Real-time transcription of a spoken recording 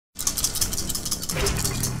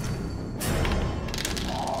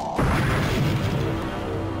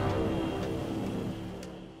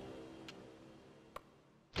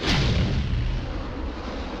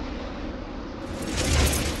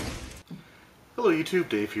Hello YouTube,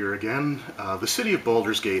 Dave here again. The city of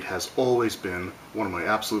Baldur's Gate has always been one of my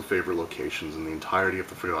absolute favorite locations in the entirety of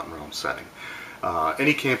the Forgotten Realms setting.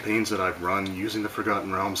 Any campaigns that I've run using the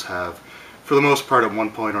Forgotten Realms have, for the most part at one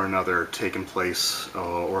point or another, taken place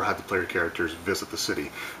or had the player characters visit the city.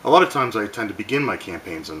 A lot of times I tend to begin my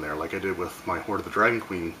campaigns in there, like I did with my Horde of the Dragon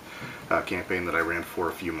Queen campaign that I ran for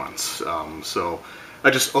a few months. So I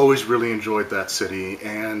just always really enjoyed that city,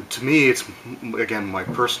 and to me it's, again, my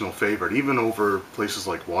personal favorite, even over places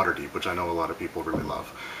like Waterdeep, which I know a lot of people really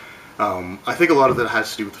love. I think a lot of that has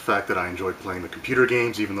to do with the fact that I enjoyed playing the computer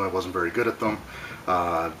games, even though I wasn't very good at them.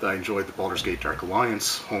 I enjoyed the Baldur's Gate Dark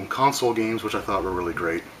Alliance home console games, which I thought were really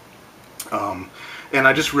great. And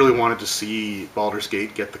I just really wanted to see Baldur's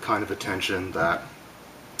Gate get the kind of attention that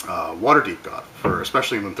Waterdeep got,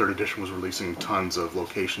 especially when 3rd edition was releasing tons of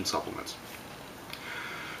location supplements.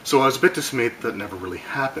 So I was a bit dismayed that never really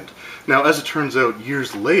happened. Now, as it turns out,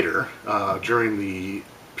 years later, during the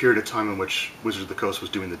period of time in which Wizards of the Coast was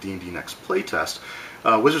doing the D&D Next playtest,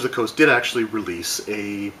 Wizards of the Coast did actually release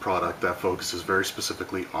a product that focuses very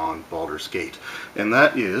specifically on Baldur's Gate, and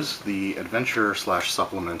that is the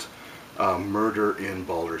adventure/supplement Murder in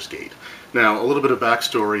Baldur's Gate. Now, a little bit of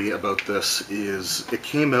backstory about this is it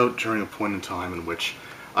came out during a point in time in which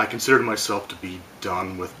I considered myself to be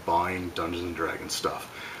done with buying Dungeons & Dragons stuff.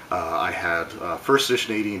 I had 1st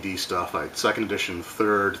edition AD&D stuff, I had 2nd edition,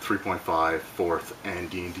 3rd, 3.5, 4th, and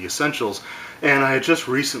D&D Essentials, and I had just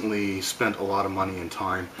recently spent a lot of money and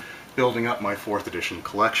time building up my 4th edition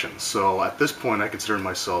collection. So at this point I considered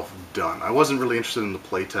myself done. I wasn't really interested in the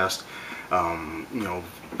playtest. You know,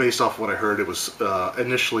 based off what I heard, it was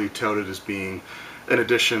initially touted as being an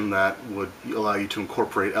edition that would allow you to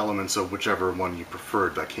incorporate elements of whichever one you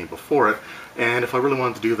preferred that came before it, and if I really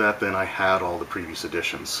wanted to do that, then I had all the previous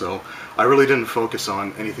editions. So I really didn't focus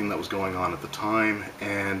on anything that was going on at the time,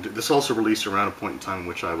 and this also released around a point in time in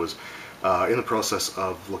which I was in the process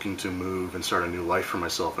of looking to move and start a new life for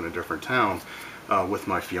myself in a different town with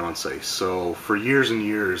my fiance. So for years and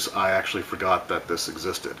years I actually forgot that this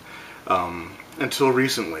existed. Until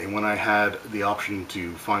recently, when I had the option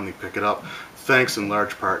to finally pick it up, thanks in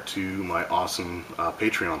large part to my awesome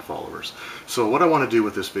Patreon followers. So what I want to do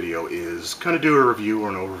with this video is kind of do a review or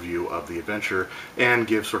an overview of the adventure and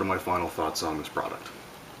give sort of my final thoughts on this product.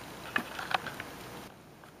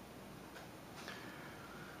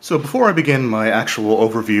 So before I begin my actual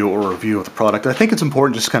overview or review of the product, I think it's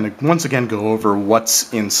important just kind of once again go over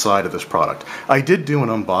what's inside of this product. I did do an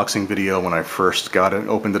unboxing video when I first got it,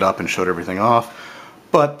 opened it up and showed everything off,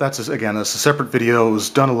 but that's a separate video. It was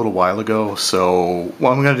done a little while ago, so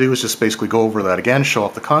what I'm going to do is just basically go over that again, show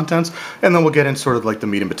off the contents, and then we'll get into sort of like the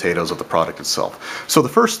meat and potatoes of the product itself. So the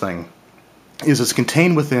first thing is it's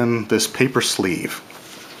contained within this paper sleeve,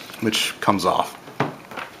 which comes off.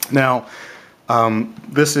 Now,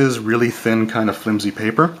 this is really thin, kind of flimsy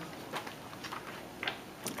paper,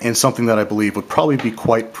 and something that I believe would probably be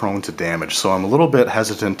quite prone to damage, so I'm a little bit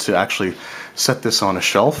hesitant to actually set this on a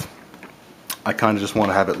shelf. I kind of just want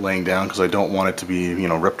to have it laying down because I don't want it to be, you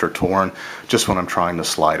know, ripped or torn just when I'm trying to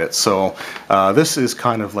slide it. So this is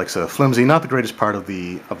kind of like I said, flimsy, not the greatest part of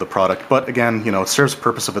the product, but again, you know, it serves the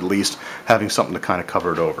purpose of at least having something to kind of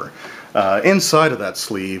cover it over. Inside of that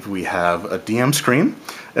sleeve we have a DM screen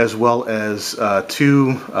as well as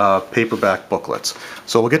 2 paperback booklets.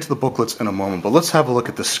 So we'll get to the booklets in a moment, but let's have a look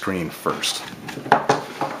at the screen first.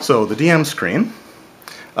 So the DM screen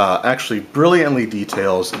actually brilliantly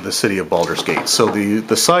details the city of Baldur's Gate. So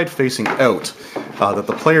the side facing out that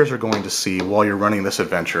the players are going to see while you're running this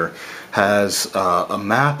adventure has a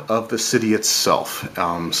map of the city itself.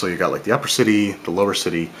 So you got like the upper city, the lower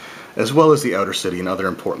city, as well as the outer city and other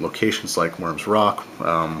important locations like Worm's Rock,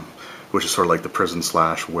 which is sort of like the prison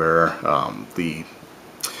 / where the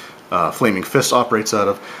Flaming Fist operates out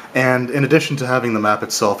of. And in addition to having the map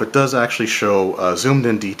itself, it does actually show zoomed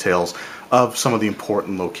in details of some of the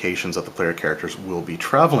important locations that the player characters will be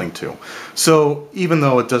traveling to. So even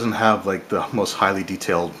though it doesn't have like the most highly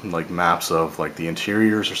detailed like maps of like the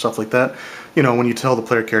interiors or stuff like that, you know, when you tell the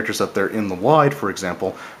player characters that they're in the wide, for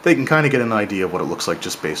example, they can kind of get an idea of what it looks like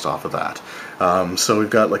just based off of that. So we've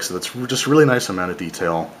got, like I said, it's just a really nice amount of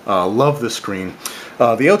detail. Love this screen.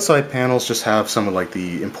 The outside panels just have some of like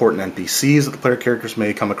the important NPCs that the player characters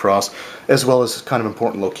may come across, as well as kind of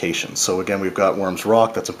important locations. So again, we've got Worm's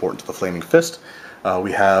Rock, that's important to the Flaming Fist.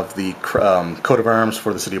 We have the coat of arms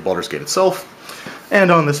for the city of Baldur's Gate itself.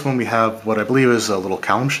 And on this one we have what I believe is a little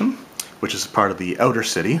Calimshan, which is part of the outer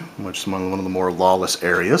city, which is one of the more lawless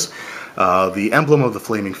areas. The emblem of the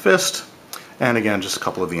Flaming Fist, and again, just a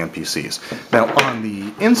couple of the NPCs. Now, on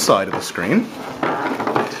the inside of the screen,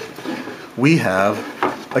 we have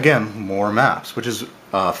again, more maps, which is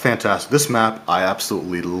fantastic. This map I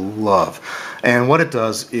absolutely love. And what it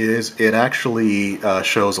does is it actually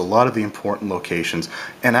shows a lot of the important locations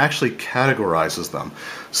and actually categorizes them.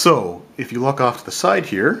 So if you look off to the side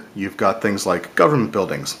here, you've got things like government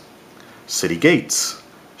buildings, city gates,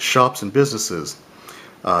 shops and businesses,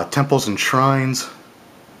 temples and shrines,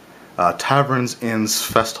 taverns, inns,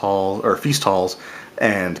 feast halls,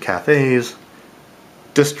 and cafes,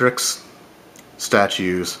 districts,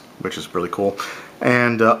 statues, which is really cool,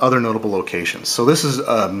 and other notable locations. So this is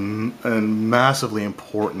a massively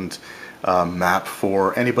important map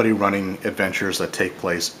for anybody running adventures that take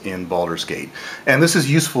place in Baldur's Gate. And this is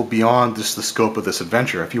useful beyond just the scope of this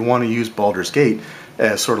adventure. If you want to use Baldur's Gate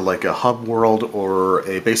as sort of like a hub world or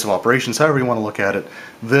a base of operations, however you want to look at it,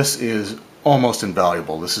 this is almost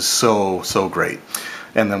invaluable. This is so great.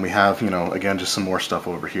 And then we have, you know, again, just some more stuff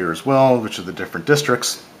over here as well, which are the different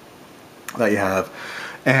districts that you have.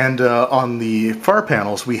 And on the far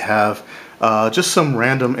panels, we have just some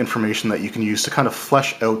random information that you can use to kind of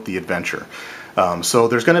flesh out the adventure. So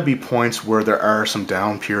there's going to be points where there are some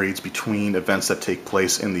down periods between events that take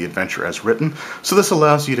place in the adventure as written. So this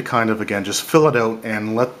allows you to kind of, again, just fill it out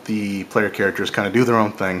and let the player characters kind of do their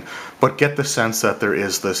own thing, but get the sense that there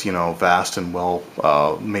is this, you know, vast and well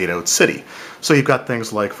made out city. So you've got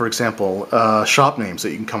things like, for example, shop names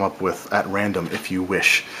that you can come up with at random if you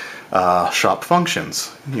wish. Shop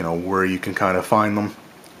functions, you know, where you can kind of find them.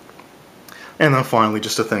 And then finally,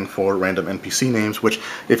 just a thing for random NPC names, which,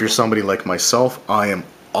 if you're somebody like myself, I am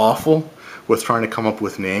awful with trying to come up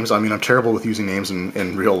with names. I mean, I'm terrible with using names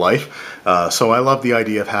in real life, so I love the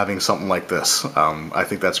idea of having something like this. I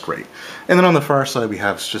think that's great. And then on the far side, we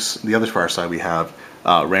have just, the other far side, we have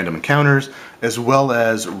random encounters, as well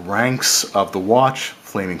as ranks of the Watch,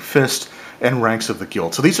 Flaming Fist, and ranks of the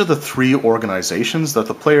Guild. So these are the three organizations that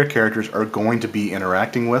the player characters are going to be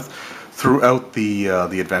interacting with throughout the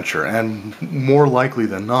adventure, and more likely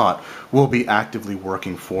than not will be actively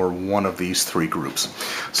working for one of these three groups.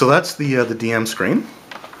 So that's the DM screen.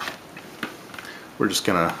 We're just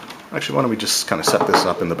gonna, actually, why don't we just kind of set this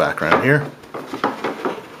up in the background here.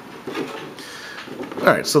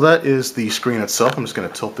 Alright, so that is the screen itself. I'm just going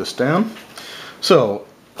to tilt this down. So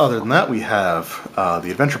other than that, we have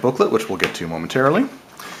the adventure booklet, which we'll get to momentarily.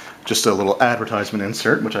 Just a little advertisement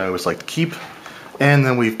insert, which I always like to keep. And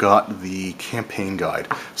then we've got the campaign guide.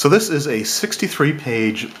 So this is a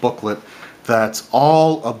 63-page booklet that's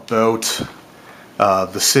all about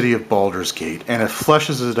the city of Baldur's Gate, and it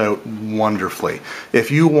fleshes it out wonderfully.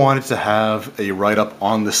 If you wanted to have a write-up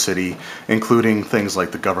on the city, including things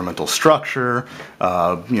like the governmental structure,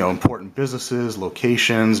 you know, important businesses,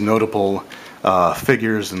 locations, notable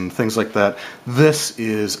figures, and things like that, this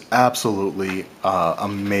is absolutely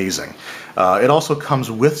amazing. It also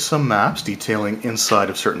comes with some maps detailing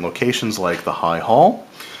inside of certain locations, like the High Hall,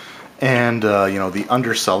 and you know, the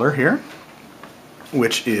Undercellar here,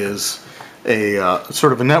 which is a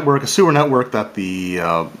sort of a network, a sewer network that the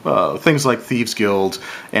things like Thieves Guild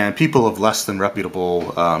and people of less than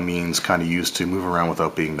reputable means kind of use to move around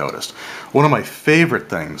without being noticed. One of my favorite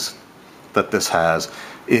things that this has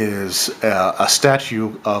is a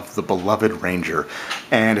statue of the beloved Ranger.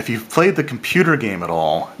 And if you've played the computer game at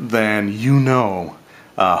all, then you know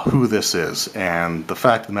who this is. And the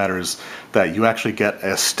fact of the matter is that you actually get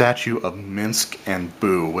a statue of Minsk and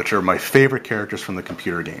Boo, which are my favorite characters from the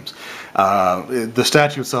computer games. The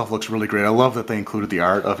statue itself looks really great. I love that they included the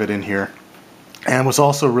art of it in here. And what's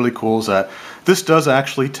also really cool is that this does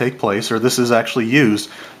actually take place, or this is actually used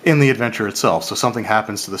in the adventure itself. So something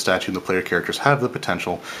happens to the statue and the player characters have the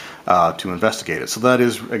potential to investigate it. So that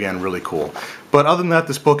is, again, really cool. But other than that,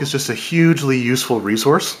 this book is just a hugely useful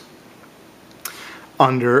resource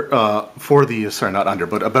about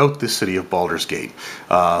the city of Baldur's Gate.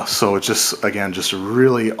 So it's just, again, just a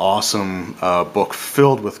really awesome book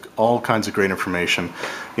filled with all kinds of great information.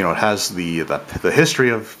 You know, it has the history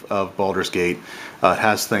of Baldur's Gate. It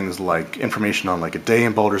has things like information on like a day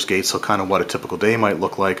in Baldur's Gate, so kind of what a typical day might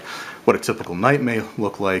look like, what a typical night may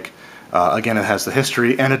look like. Again, it has the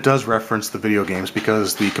history, and it does reference the video games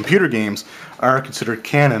because the computer games are considered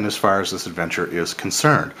canon as far as this adventure is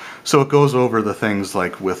concerned. So it goes over the things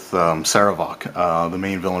like with Saravok, the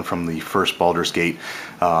main villain from the first Baldur's Gate,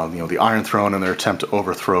 you know, the Iron Throne and their attempt to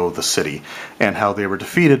overthrow the city, and how they were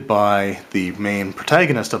defeated by the main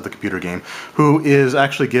protagonist of the computer game, who is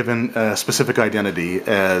actually given a specific identity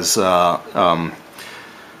as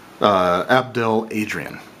Abdel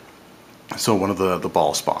Adrian. So one of the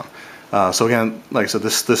Ball Spawn. So again, like I said,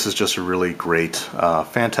 this is just a really great,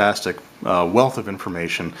 fantastic wealth of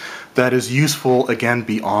information that is useful, again,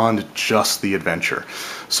 beyond just the adventure.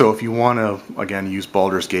 So if you want to, again, use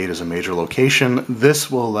Baldur's Gate as a major location,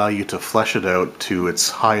 this will allow you to flesh it out to its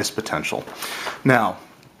highest potential. Now,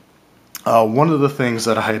 one of the things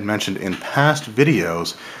that I had mentioned in past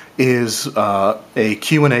videos is a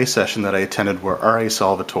Q&A session that I attended where R.A.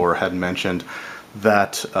 Salvatore had mentioned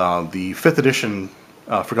that the 5th edition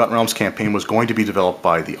Forgotten Realms campaign was going to be developed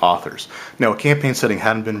by the authors. Now, a campaign setting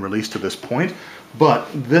hadn't been released to this point, but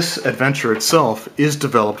this adventure itself is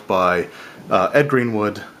developed by Ed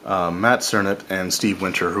Greenwood, Matt Cernett, and Steve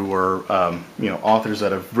Winter, who are authors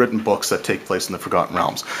that have written books that take place in the Forgotten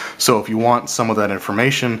Realms. So if you want some of that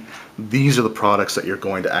information, these are the products that you're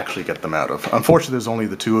going to actually get them out of. Unfortunately, there's only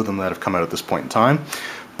the 2 of them that have come out at this point in time.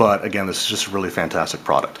 But again, this is just a really fantastic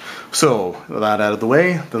product. So, that out of the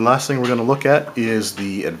way, the last thing we're going to look at is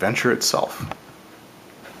the adventure itself.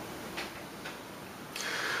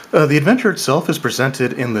 The adventure itself is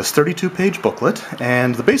presented in this 32-page booklet,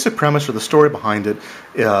 and the basic premise or the story behind it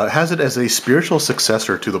has it as a spiritual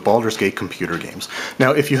successor to the Baldur's Gate computer games.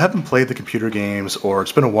 Now, if you haven't played the computer games, or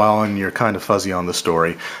it's been a while and you're kind of fuzzy on the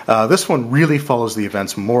story, this one really follows the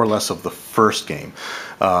events more or less of the first game.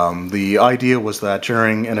 The idea was that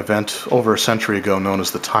during an event over a century ago known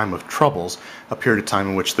as the Time of Troubles, a period of time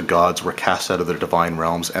in which the gods were cast out of their divine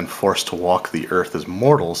realms and forced to walk the earth as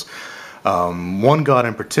mortals, one god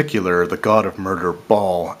in particular, the god of murder,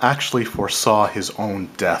 Baal, actually foresaw his own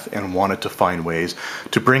death and wanted to find ways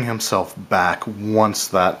to bring himself back once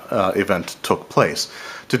that event took place.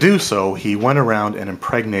 To do so, he went around and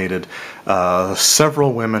impregnated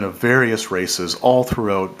several women of various races all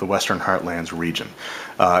throughout the Western Heartlands region.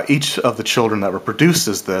 Each of the children that were produced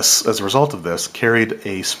as a result of this, carried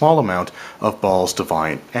a small amount of Baal's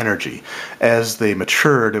divine energy. As they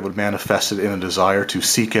matured, it would manifest in a desire to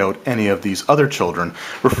seek out any of these other children,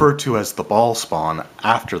 referred to as the Baal spawn,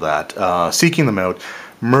 after that, seeking them out,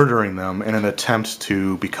 murdering them in an attempt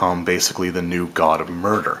to become basically the new god of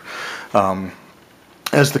murder.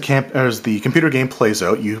 As the computer game plays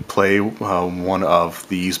out, you play one of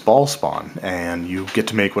these Baal spawn, and you get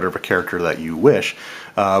to make whatever character that you wish,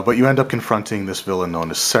 but you end up confronting this villain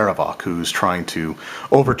known as Sarevok, who's trying to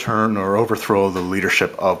overturn or overthrow the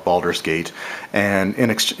leadership of Baldur's Gate, and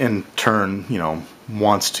in turn,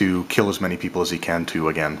 wants to kill as many people as he can to,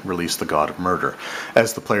 again, release the god of murder.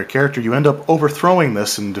 As the player character, you end up overthrowing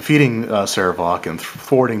this and defeating Sarevok and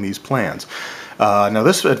thwarting these plans. Now,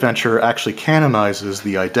 this adventure actually canonizes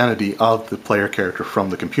the identity of the player character from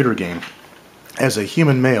the computer game as a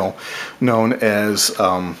human male known as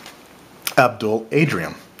Abdul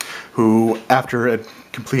Adrian, who, after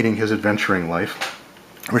completing his adventuring life,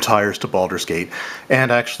 retires to Baldur's Gate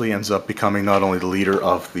and actually ends up becoming not only the leader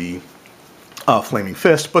of the Flaming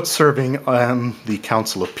Fist, but serving on the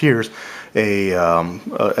Council of Peers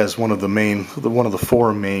as one of the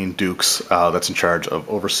 4 main dukes that's in charge of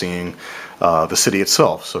overseeing the city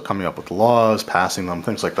itself. So coming up with laws, passing them,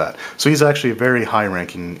 things like that. So he's actually a very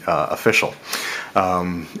high-ranking official.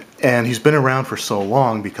 And he's been around for so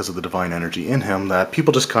long because of the divine energy in him that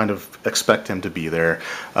people just kind of expect him to be there.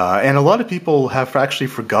 And a lot of people have actually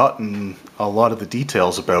forgotten a lot of the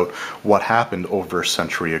details about what happened over a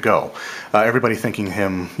century ago. Everybody thinking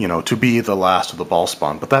him, to be the last of the Baal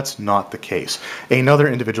spawn, but that's not the case. Another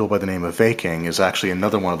individual by the name of Vaking is actually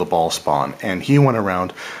another one of the Baal spawn, and he went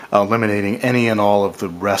around eliminating any and all of the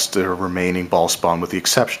rest of the remaining Baal spawn with the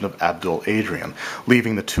exception of Abdul Adrian,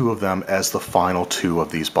 leaving the 2 of them as the final 2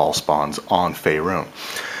 of these Baal spawns on Faerun.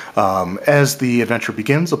 As the adventure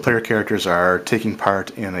begins, the player characters are taking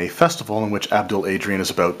part in a festival in which Abdul Adrian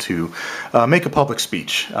is about to make a public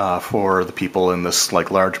speech for the people in this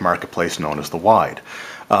large marketplace known as the Wide.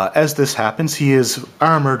 As this happens, he is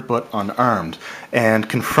armored but unarmed, and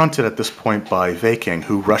confronted at this point by Vaking,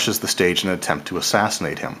 who rushes the stage in an attempt to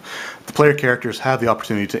assassinate him. The player characters have the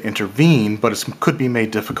opportunity to intervene, but it could be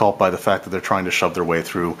made difficult by the fact that they're trying to shove their way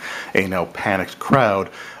through a now panicked crowd,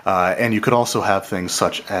 and you could also have things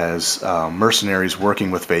such as mercenaries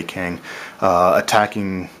working with Vaking,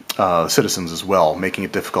 attacking citizens as well, making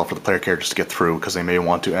it difficult for the player characters to get through because they may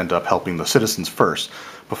want to end up helping the citizens first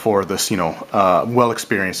before this,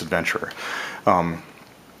 well-experienced adventurer.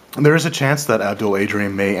 There is a chance that Abdul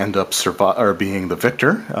Adrian may end up being the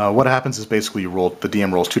victor. What happens is basically the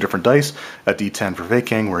DM rolls 2 different dice, a d10 for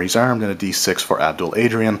Vaking where he's armed and a d6 for Abdul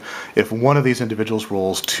Adrian. If one of these individuals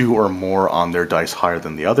rolls 2 or more on their dice higher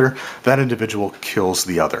than the other, that individual kills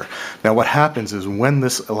the other. Now what happens is when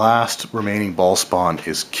this last remaining Baal spawn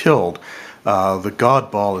is killed, the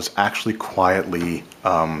god Bal is actually quietly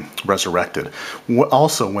resurrected.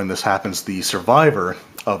 Also, when this happens, the survivor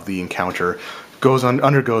of the encounter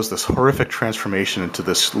undergoes this horrific transformation into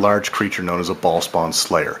this large creature known as a Ballspawn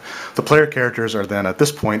Slayer. The player characters are then, at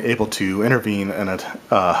this point, able to intervene and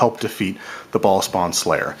help defeat the Ballspawn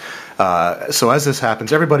Slayer. So as this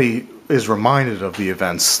happens, everybody is reminded of the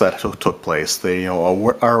events that took place. They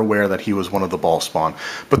are aware that he was one of the Ballspawn,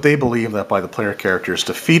 but they believe that by the player characters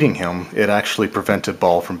defeating him, it actually prevented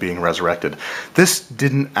Bal from being resurrected. This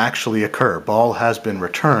didn't actually occur. Bal has been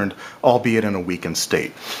returned, albeit in a weakened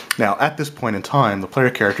state. Now, at this point in time, the player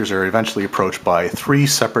characters are eventually approached by 3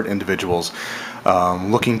 separate individuals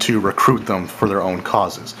looking to recruit them for their own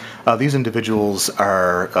causes. These individuals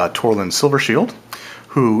are Torlin Silvershield,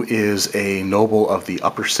 who is a noble of the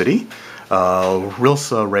Upper City,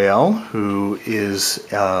 Rilsa Rael, who is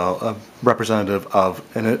a representative of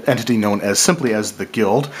an entity known simply as the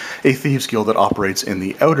Guild, a thieves guild that operates in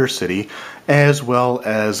the Outer City, as well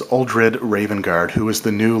as Uldred Ravengard, who is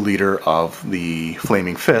the new leader of the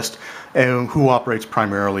Flaming Fist, and who operates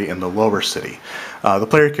primarily in the Lower City. The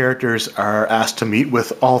player characters are asked to meet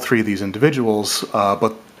with all 3 of these individuals,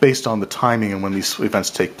 but based on the timing and when these events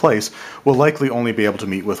take place, will likely only be able to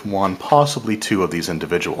meet with 1, possibly 2 of these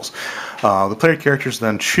individuals. The player characters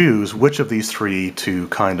then choose which of these 3 to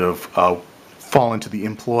kind of fall into the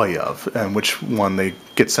employ of, and which one they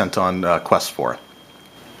get sent on quests for.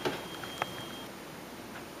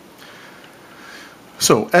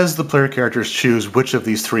 So, as the player characters choose which of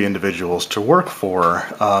these 3 individuals to work for,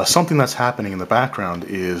 something that's happening in the background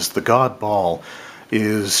is the god Bal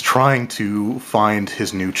is trying to find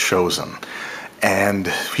his new chosen. And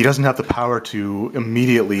he doesn't have the power to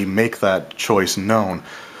immediately make that choice known.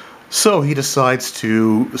 So he decides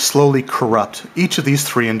to slowly corrupt each of these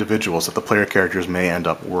 3 individuals that the player characters may end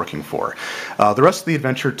up working for. The rest of the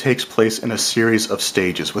adventure takes place in a series of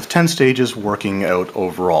stages, with 10 stages working out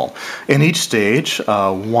overall. In each stage,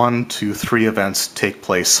 1 to 3 events take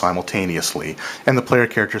place simultaneously, and the player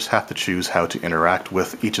characters have to choose how to interact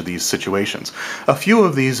with each of these situations. A few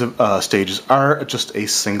of these stages are just a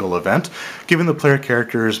single event, giving the player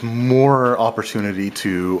characters more opportunity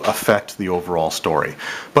to affect the overall story.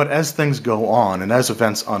 But as things go on and as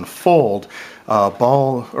events unfold,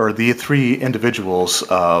 the 3 individuals,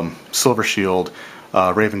 Silvershield,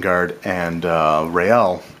 Ravengard, and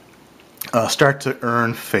Rael, start to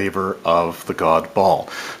earn favor of the god Bal.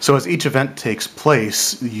 So as each event takes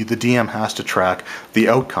place, the DM has to track the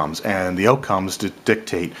outcomes, and the outcomes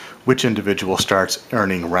dictate which individual starts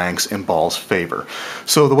earning ranks in Bal's favor.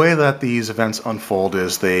 So the way that these events unfold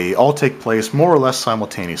is they all take place more or less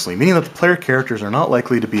simultaneously, meaning that the player characters are not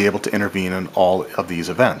likely to be able to intervene in all of these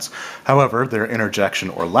events. However, their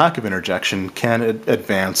interjection or lack of interjection can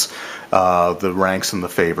advance the ranks and the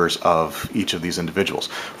favors of each of these individuals.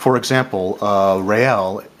 For example,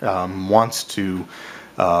 Rael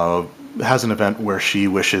has an event where she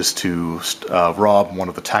wishes to rob one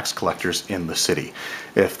of the tax collectors in the city.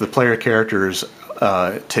 If the player characters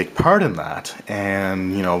take part in that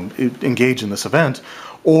and engage in this event,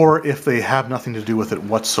 or if they have nothing to do with it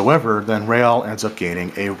whatsoever, then Rael ends up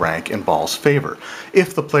gaining a rank in Bal's favor.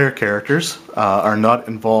 If the player characters are not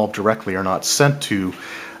involved directly, are not sent to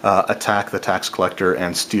attack the tax collector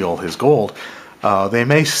and steal his gold, they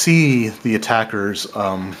may see the attackers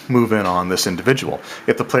move in on this individual.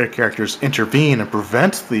 If the player characters intervene and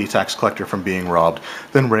prevent the tax collector from being robbed,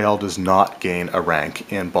 then Rael does not gain a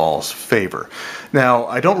rank in Bal's favor. Now,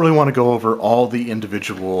 I don't really want to go over all the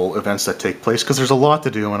individual events that take place because there's a lot to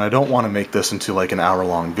do, and I don't want to make this into like an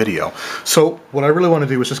hour-long video. So what I really want to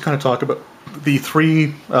do is just kind of talk about the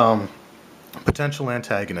 3 potential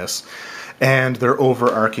antagonists and their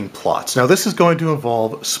overarching plots. Now, this is going to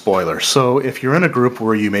involve spoilers, so if you're in a group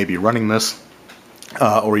where you may be running this,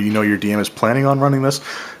 or your DM is planning on running this,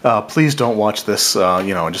 please don't watch this,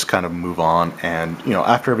 and just kind of move on, and,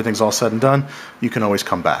 after everything's all said and done, you can always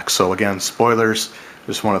come back. So again, spoilers,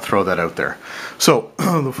 just want to throw that out there. So,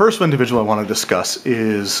 the first individual I want to discuss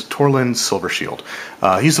is Torlin Silvershield.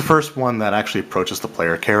 He's the first one that actually approaches the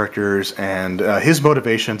player characters, and his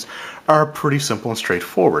motivations are pretty simple and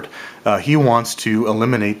straightforward. He wants to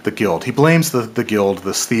eliminate the guild. He blames the guild,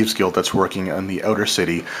 this thieves guild that's working in the Outer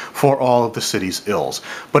City, for all of the city's ills.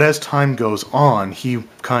 But as time goes on, he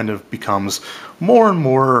kind of becomes more and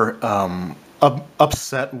more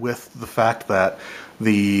upset with the fact that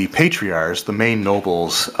the patriarchs, the main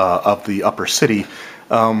nobles of the Upper City,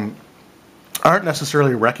 aren't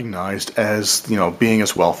necessarily recognized as, being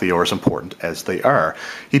as wealthy or as important as they are.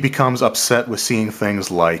 He becomes upset with seeing things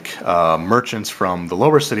like merchants from the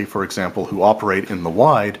Lower City, for example, who operate in the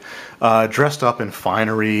Wide, dressed up in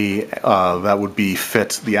finery that would be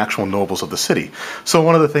fit the actual nobles of the city. So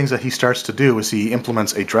one of the things that he starts to do is he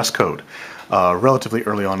implements a dress code relatively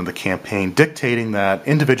early on in the campaign, dictating that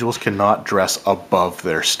individuals cannot dress above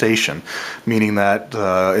their station, meaning that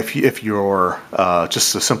if you're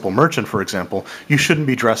just a simple merchant, for example, you shouldn't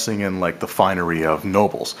be dressing in like the finery of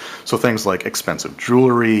nobles. So things like expensive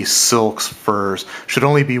jewelry, silks, furs should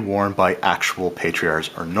only be worn by actual patriarchs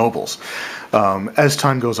or nobles. As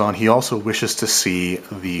time goes on, he also wishes to see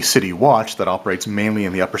the city watch that operates mainly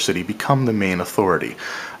in the upper city become the main authority.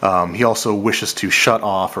 He also wishes to shut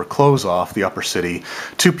off or close off the upper city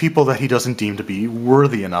to people that he doesn't deem to be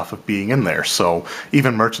worthy enough of being in there. So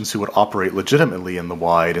even merchants who would operate legitimately in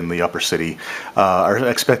the upper city are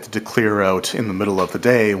expected to clear out in the middle of the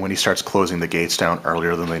day when he starts closing the gates down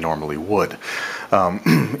earlier than they normally would.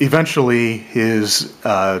 Eventually, his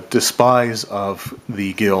despise of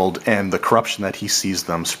the guild and the corruption that he sees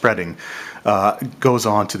them spreading goes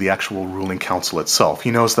on to the actual ruling council itself. He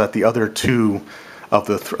knows that the other two of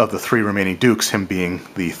the three remaining dukes, him being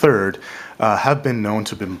the third, have been known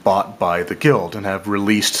to have been bought by the guild and have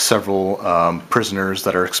released several prisoners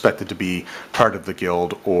that are expected to be part of the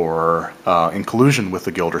guild or in collusion with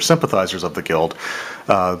the guild or sympathizers of the guild.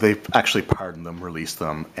 They've actually pardoned them, released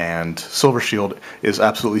them, and Silvershield is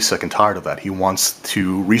absolutely sick and tired of that. He wants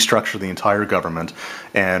to restructure the entire government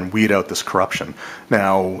and weed out this corruption.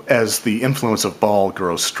 Now, as the influence of Baal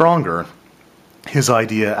grows stronger, his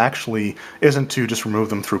idea actually isn't to just remove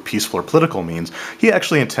them through peaceful or political means. He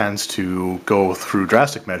actually intends to go through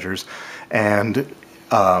drastic measures and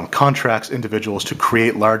contracts individuals to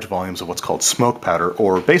create large volumes of what's called smoke powder,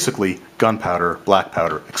 or basically gunpowder, black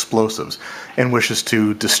powder, explosives, and wishes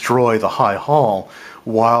to destroy the High Hall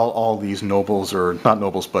while all these nobles, or not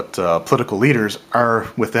nobles, but political leaders are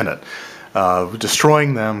within it.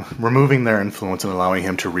 Destroying them, removing their influence, and allowing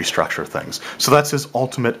him to restructure things. So that's his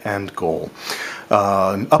ultimate end goal.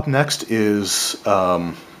 Up next is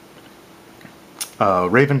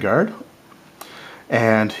Ravengard,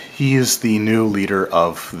 and he is the new leader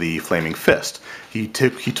of the Flaming Fist. He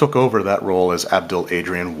took over that role as Abdul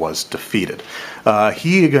Adrian was defeated.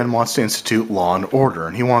 He again wants to institute law and order,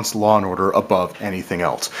 and he wants law and order above anything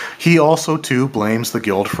else. He also too blames the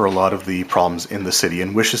guild for a lot of the problems in the city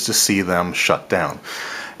and wishes to see them shut down.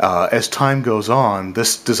 As time goes on,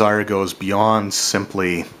 this desire goes beyond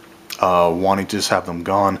simply wanting to just have them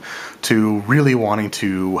gone to really wanting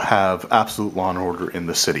to have absolute law and order in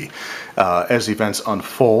the city. As events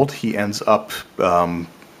unfold, he ends up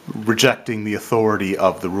rejecting the authority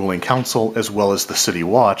of the ruling council as well as the city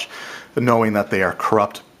watch, knowing that they are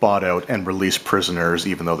corrupt, bought out, and released prisoners,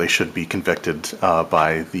 even though they should be convicted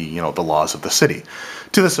by the laws of the city.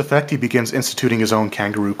 To this effect, he begins instituting his own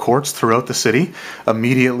kangaroo courts throughout the city,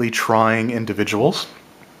 immediately trying individuals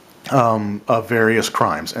of various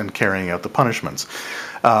crimes and carrying out the punishments.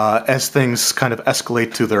 As things kind of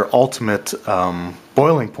escalate to their ultimate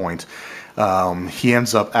boiling point, he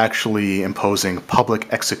ends up actually imposing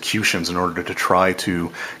public executions in order to try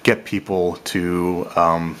to get people to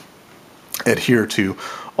adhere to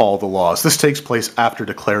all the laws. This takes place after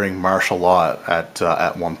declaring martial law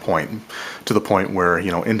at one point, to the point where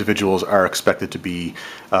individuals are expected to be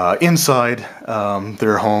inside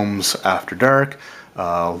their homes after dark.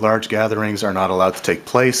 Large gatherings are not allowed to take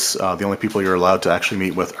place. The only people you're allowed to actually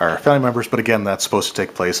meet with are family members, but again, that's supposed to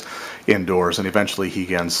take place indoors, and eventually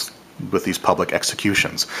he ends with these public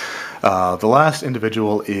executions. The last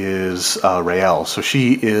individual is Rael. So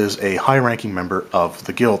she is a high-ranking member of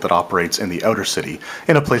the guild that operates in the outer city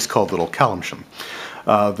in a place called Little Calimsham.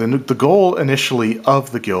 The goal initially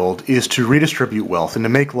of the guild is to redistribute wealth and to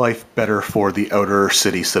make life better for the outer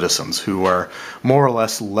city citizens who are more or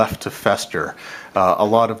less left to fester. A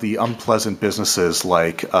lot of the unpleasant businesses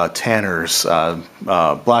like tanners,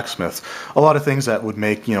 blacksmiths, a lot of things that would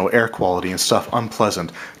make air quality and stuff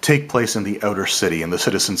unpleasant take place in the outer city, and the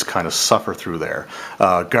citizens kind of suffer through there.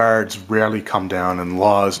 Guards rarely come down, and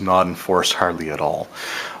laws not enforced hardly at all.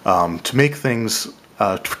 To make things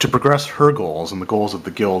to progress her goals and the goals of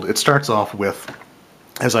the guild, it starts off with,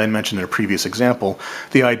 as I had mentioned in a previous example,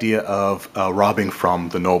 the idea of robbing from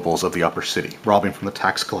the nobles of the upper city, robbing from the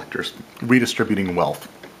tax collectors, redistributing wealth.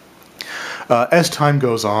 As time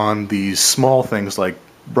goes on, these small things like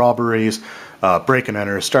robberies, break and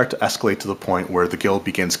enters start to escalate to the point where the guild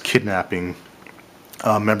begins kidnapping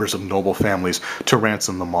members of noble families to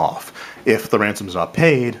ransom them off. If the ransom is not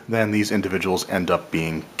paid, then these individuals end up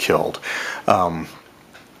being killed.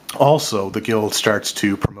 Also, the guild starts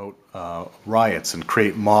to promote riots and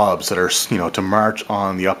create mobs that are, to march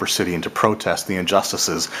on the upper city and to protest the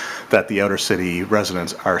injustices that the outer city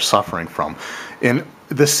residents are suffering from. In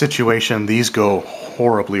this situation, these go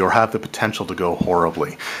horribly, or have the potential to go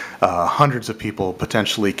horribly. Hundreds of people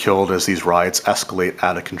potentially killed as these riots escalate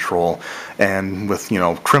out of control, and with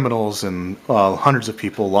criminals and hundreds of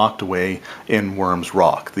people locked away in Worms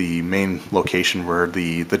Rock, the main location where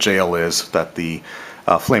the jail is that the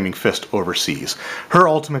Flaming Fist oversees. Her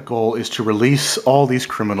ultimate goal is to release all these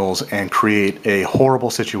criminals and create a horrible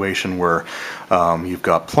situation where you've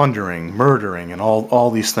got plundering, murdering, and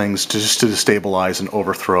all these things just to destabilize and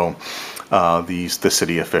overthrow the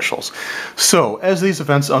city officials. So, as these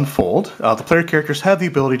events unfold, the player characters have the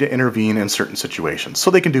ability to intervene in certain situations.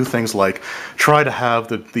 So they can do things like try to have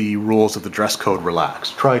the rules of the dress code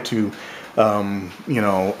relaxed, try to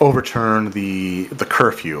overturn the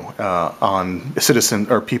curfew on citizens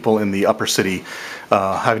or people in the upper city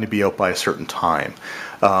having to be out by a certain time.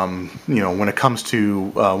 When it comes to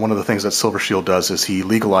one of the things that Silver Shield does is he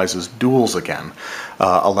legalizes duels again,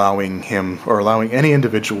 allowing any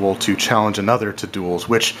individual to challenge another to duels,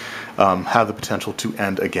 which have the potential to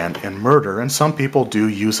end again in murder. And some people do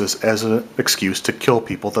use this as an excuse to kill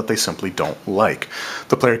people that they simply don't like.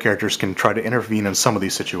 The player characters can try to intervene in some of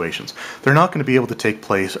these situations. They're not going to be able to take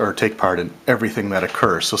part in everything that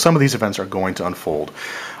occurs. So some of these events are going to unfold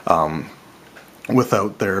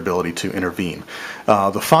without their ability to intervene.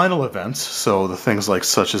 The final events, so the things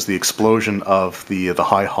such as the explosion of the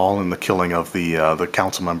High Hall and the killing of the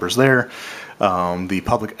council members there, the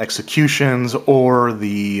public executions, or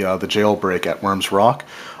the jailbreak at Worms Rock,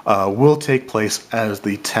 will take place as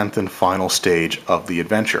the 10th and final stage of the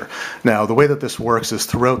adventure. Now, the way that this works is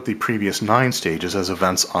throughout the previous 9 stages, as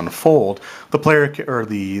events unfold, the player or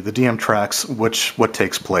the DM tracks what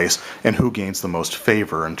takes place and who gains the most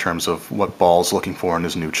favor in terms of what Ball's looking for in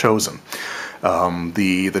his new chosen.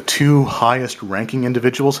 The 2 highest ranking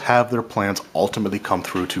individuals have their plans ultimately come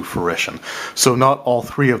through to fruition. So not all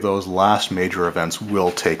 3 of those last major events will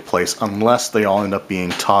take place unless they all end up being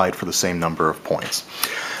tied for the same number of points.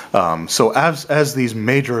 So as these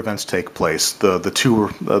major events take place,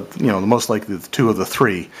 the most likely the 2 of the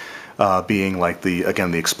 3 being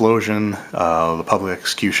the explosion, the public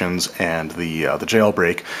executions, and the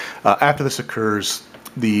jailbreak. After this occurs,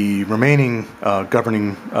 the remaining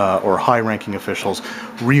governing or high-ranking officials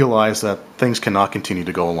realize that things cannot continue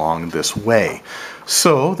to go along this way.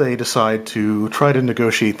 So they decide to try to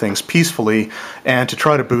negotiate things peacefully, and to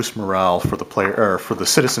try to boost morale for the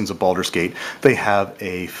citizens of Baldur's Gate, they have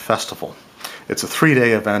a festival. It's a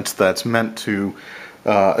 3-day event that's meant to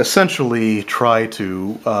essentially try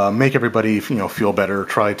to make everybody feel better,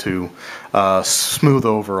 try to smooth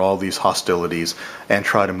over all these hostilities, and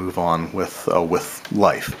try to move on with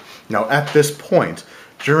life. Now, at this point,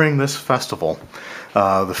 during this festival,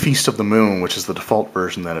 the Feast of the Moon, which is the default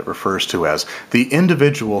version that it refers to as, the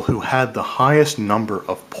individual who had the highest number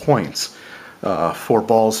of points for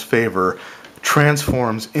Ball's favor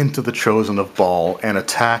transforms into the Chosen of Ball and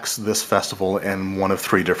attacks this festival in one of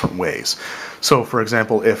 3 different ways. So, for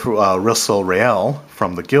example, if Rissel Rael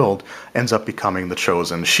from the guild ends up becoming the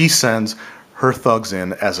Chosen, she sends her thugs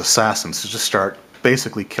in as assassins to just start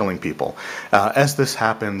basically killing people. As this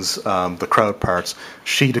happens, the crowd parts.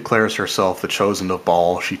 She declares herself the Chosen of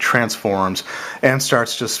Ball. She transforms and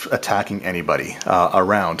starts just attacking anybody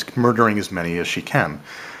around, murdering as many as she can.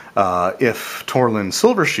 If Torlin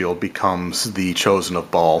Silvershield becomes the Chosen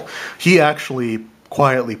of Ball, he actually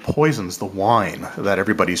quietly poisons the wine that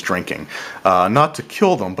everybody's drinking. Not to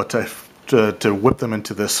kill them, but to whip them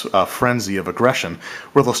into this frenzy of aggression,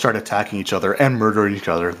 where they'll start attacking each other and murdering each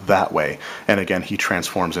other that way. And again, he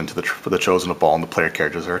transforms into the Chosen of Ball, and the player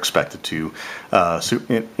characters are expected to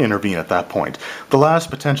intervene at that point. The last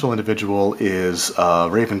potential individual is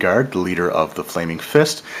Ravengard, the leader of the Flaming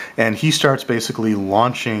Fist, and he starts basically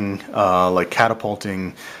launching,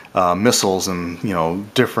 catapulting missiles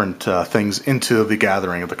and different things into the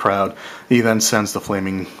gathering of the crowd. He then sends the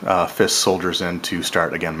Flaming Fist soldiers in to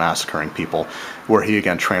start again massacring people, where he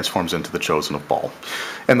again transforms into the Chosen of Ball.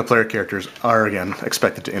 And the player characters are again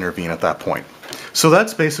expected to intervene at that point. So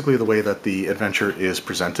that's basically the way that the adventure is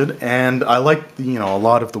presented, and I like a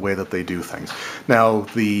lot of the way that they do things. Now,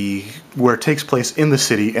 where it takes place in the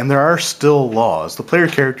city, and there are still laws, the player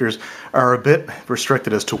characters are a bit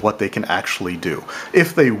restricted as to what they can actually do.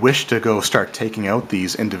 If they wish to go start taking out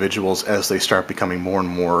these individuals as they start becoming more and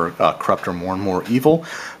more corrupt or more and more evil,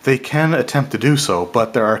 they can attempt to do so,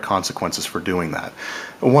 but there are consequences for doing that.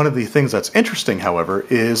 One of the things that's interesting, however,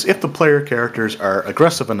 is if the player characters are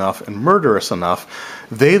aggressive enough and murderous enough,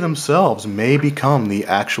 they themselves may become the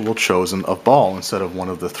actual chosen of Baal instead of one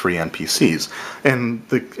of the 3 NPCs. And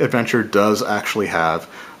the adventure does actually have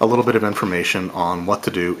a little bit of information on what to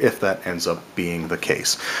do if that ends up being the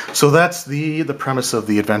case. So that's the premise of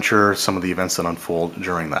the adventure, some of the events that unfold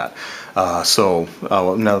during that. Now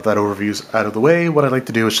that overview's out of the way, what I'd like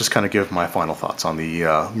to do is just kind of give my final thoughts on the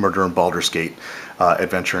Murder in Baldur's Gate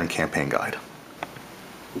adventure and campaign guide.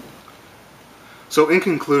 So in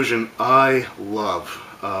conclusion, I love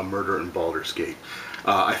Murder in Baldur's Gate.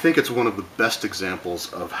 I think it's one of the best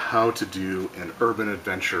examples of how to do an urban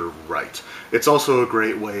adventure right. It's also a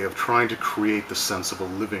great way of trying to create the sense of a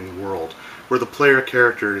living world, where the player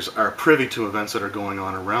characters are privy to events that are going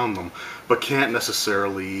on around them, but can't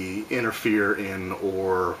necessarily interfere in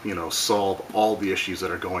or, solve all the issues that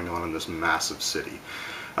are going on in this massive city.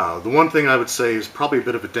 The one thing I would say is probably a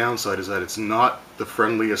bit of a downside is that it's not the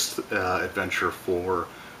friendliest adventure for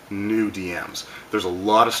new DMs. There's a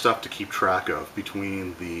lot of stuff to keep track of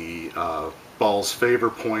between the Baal's favor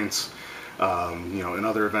points, and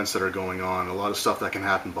other events that are going on, a lot of stuff that can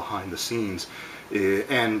happen behind the scenes,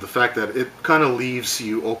 and the fact that it kind of leaves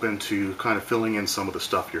you open to kind of filling in some of the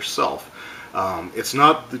stuff yourself. It's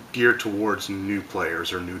not geared towards new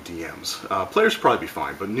players or new DMs. Players will probably be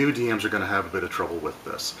fine, but new DMs are going to have a bit of trouble with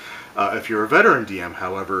this. If you're a veteran DM,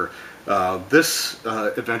 however, this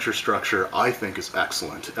adventure structure I think is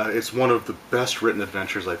excellent. It's one of the best written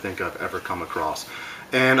adventures I think I've ever come across,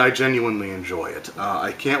 and I genuinely enjoy it.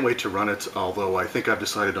 I can't wait to run it, although I think I've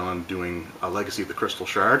decided on doing a Legacy of the Crystal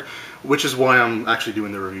Shard, which is why I'm actually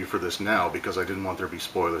doing the review for this now, because I didn't want there to be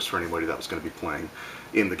spoilers for anybody that was going to be playing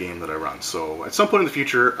in the game that I run. So at some point in the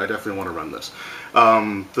future, I definitely want to run this.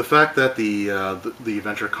 The fact that the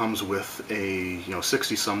adventure comes with a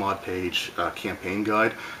 60 some odd page campaign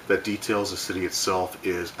guide that details the city itself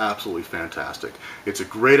is absolutely fantastic. It's a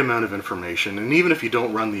great amount of information, and even if you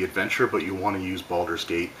don't run the adventure but you want to use Baldur's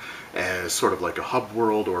Gate as sort of like a hub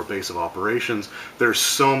world or a base of operations, there's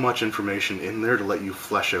so much information in there to let you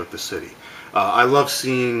flesh out the city. I love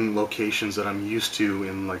seeing locations that I'm used to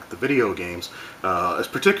in like the video games, as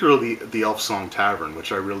particularly the Elf Song Tavern,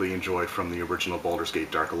 which I really enjoyed from the original Baldur's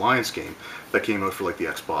Gate Dark Alliance game that came out for like the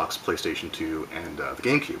Xbox, PlayStation 2, and the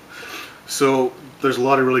GameCube. So there's a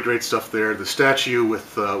lot of really great stuff there. The statue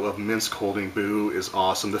with of Minsk holding Boo is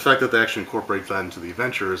awesome. The fact that they actually incorporate that into the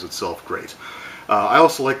adventure is itself great. I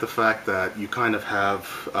also like the fact that you kind of have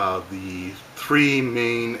the 3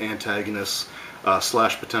 main antagonists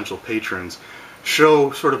slash potential patrons show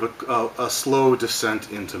sort of a slow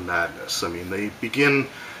descent into madness. I mean, they begin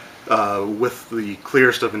with the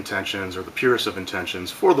clearest of intentions or the purest of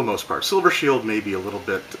intentions for the most part. Silver Shield may be a little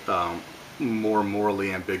bit more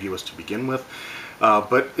morally ambiguous to begin with,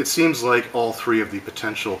 but it seems like all 3 of the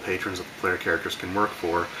potential patrons that the player characters can work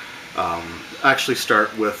for actually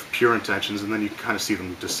start with pure intentions, and then you can kind of see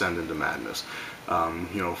them descend into madness.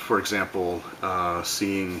 For example,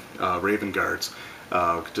 seeing Raven Guard's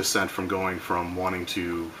descent from going from wanting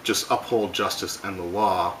to just uphold justice and the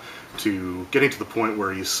law to getting to the point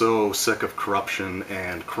where he's so sick of corruption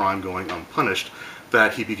and crime going unpunished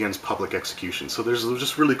that he begins public execution. So there's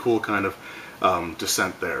just really cool kind of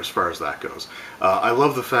descent there as far as that goes. I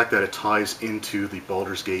love the fact that it ties into the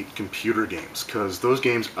Baldur's Gate computer games, because those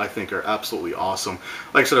games I think are absolutely awesome.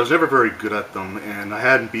 Like I said, I was never very good at them, and I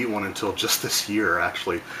hadn't beat one until just this year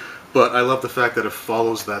actually. But I love the fact that it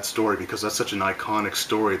follows that story, because that's such an iconic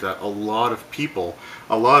story that a lot of people,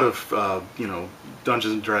 a lot of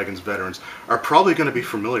Dungeons and Dragons veterans are probably going to be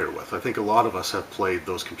familiar with. I think a lot of us have played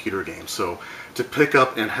those computer games, so to pick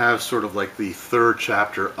up and have sort of like the 3rd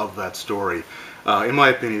chapter of that story, in my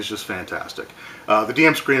opinion, is just fantastic. The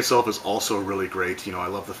DM screen itself is also really great. I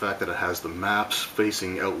love the fact that it has the maps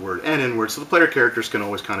facing outward and inward, so the player characters can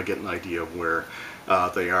always kind of get an idea of where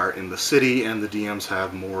they are in the city, and the DMs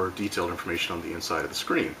have more detailed information on the inside of the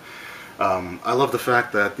screen. I love the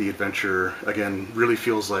fact that the adventure, again, really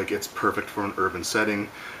feels like it's perfect for an urban setting.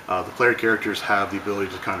 The player characters have the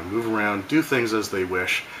ability to kind of move around, do things as they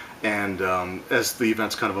wish, and as the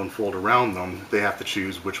events kind of unfold around them, they have to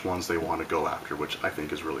choose which ones they want to go after, which I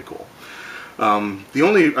think is really cool. The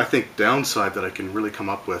only, I think, downside that I can really come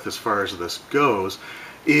up with as far as this goes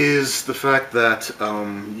is the fact that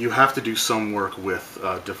you have to do some work with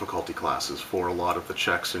difficulty classes for a lot of the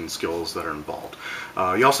checks and skills that are involved.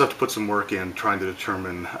 You also have to put some work in trying to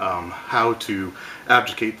determine how to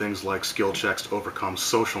abdicate things like skill checks to overcome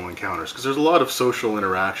social encounters, because there's a lot of social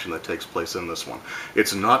interaction that takes place in this one.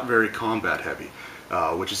 It's not very combat heavy.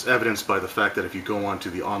 Which is evidenced by the fact that if you go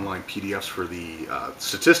onto the online PDFs for the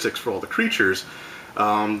statistics for all the creatures,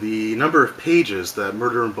 The number of pages that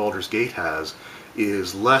Murder in Baldur's Gate has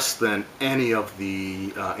is less than any of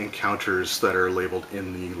the encounters that are labeled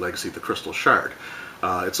in the Legacy of the Crystal Shard.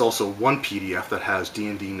 It's also one PDF that has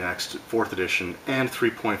D&D Next 4th edition and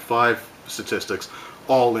 3.5 statistics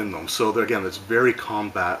all in them. So again, it's very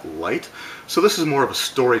combat light. So this is more of a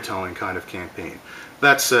storytelling kind of campaign.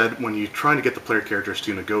 That said, when you're trying to get the player characters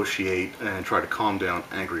to negotiate and try to calm down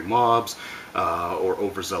angry mobs or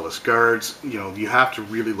overzealous guards, you have to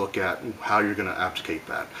really look at how you're going to abdicate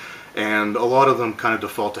that. And a lot of them kind of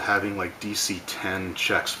default to having like DC 10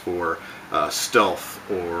 checks for stealth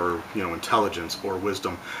or intelligence or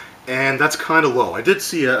wisdom, and that's kind of low. I did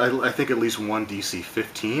see I think at least one DC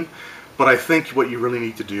 15, but I think what you really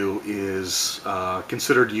need to do is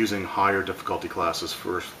consider using higher difficulty classes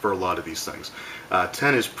for a lot of these things.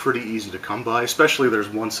 10 is pretty easy to come by, especially there's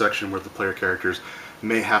one section where the player characters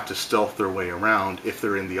may have to stealth their way around if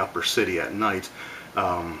they're in the upper city at night.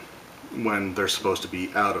 When they're supposed to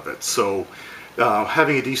be out of it. So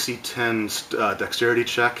having a DC 10 dexterity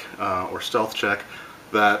check or stealth check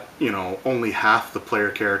that only half the player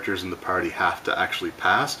characters in the party have to actually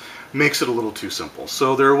pass makes it a little too simple.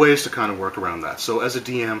 So there are ways to kind of work around that. So as a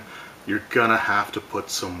DM, you're gonna have to put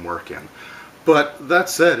some work in. But that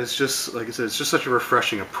said, it's just, like I said, it's just such a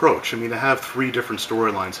refreshing approach. I mean, to have 3 different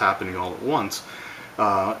storylines happening all at once,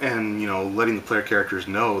 and letting the player characters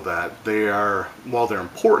know that they are, while they're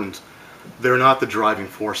important, they're not the driving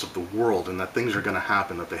force of the world, and that things are going to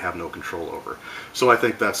happen that they have no control over. So I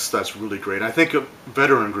think that's really great. I think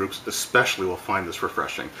veteran groups especially will find this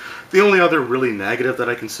refreshing. The only other really negative that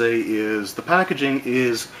I can say is the packaging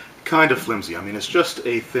is kind of flimsy. I mean, it's just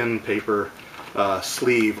a thin paper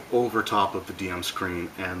sleeve over top of the DM screen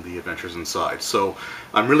and the adventures inside. So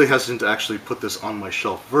I'm really hesitant to actually put this on my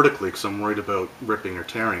shelf vertically because I'm worried about ripping or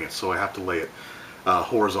tearing it, so I have to lay it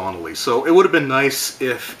horizontally. So it would have been nice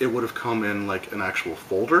if it would have come in like an actual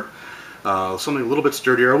folder, something a little bit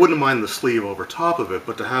sturdier. I wouldn't mind the sleeve over top of it,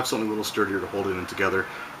 but to have something a little sturdier to hold it in together,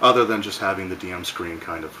 other than just having the DM screen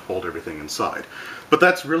kind of hold everything inside. But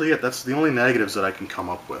that's really it. That's the only negatives that I can come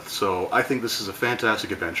up with. So I think this is a fantastic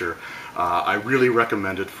adventure. I really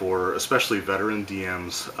recommend it for especially veteran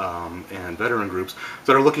DMs and veteran groups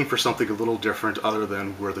that are looking for something a little different other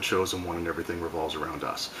than We're the Chosen One and everything revolves around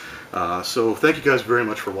us. So thank you guys very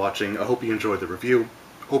much for watching. I hope you enjoyed the review.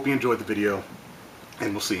 Hope you enjoyed the video,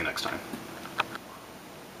 and we'll see you next time.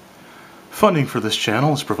 Funding for this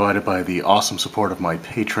channel is provided by the awesome support of my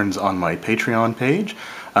patrons on my Patreon page.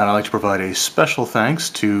 And I'd like to provide a special thanks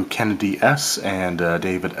to Kennedy S. and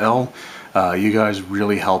David L. You guys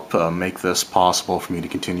really help make this possible for me to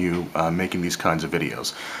continue making these kinds of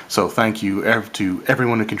videos. So thank you to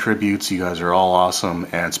everyone who contributes. You guys are all awesome,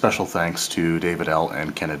 and special thanks to David L.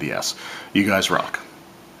 and Kennedy S. You guys rock.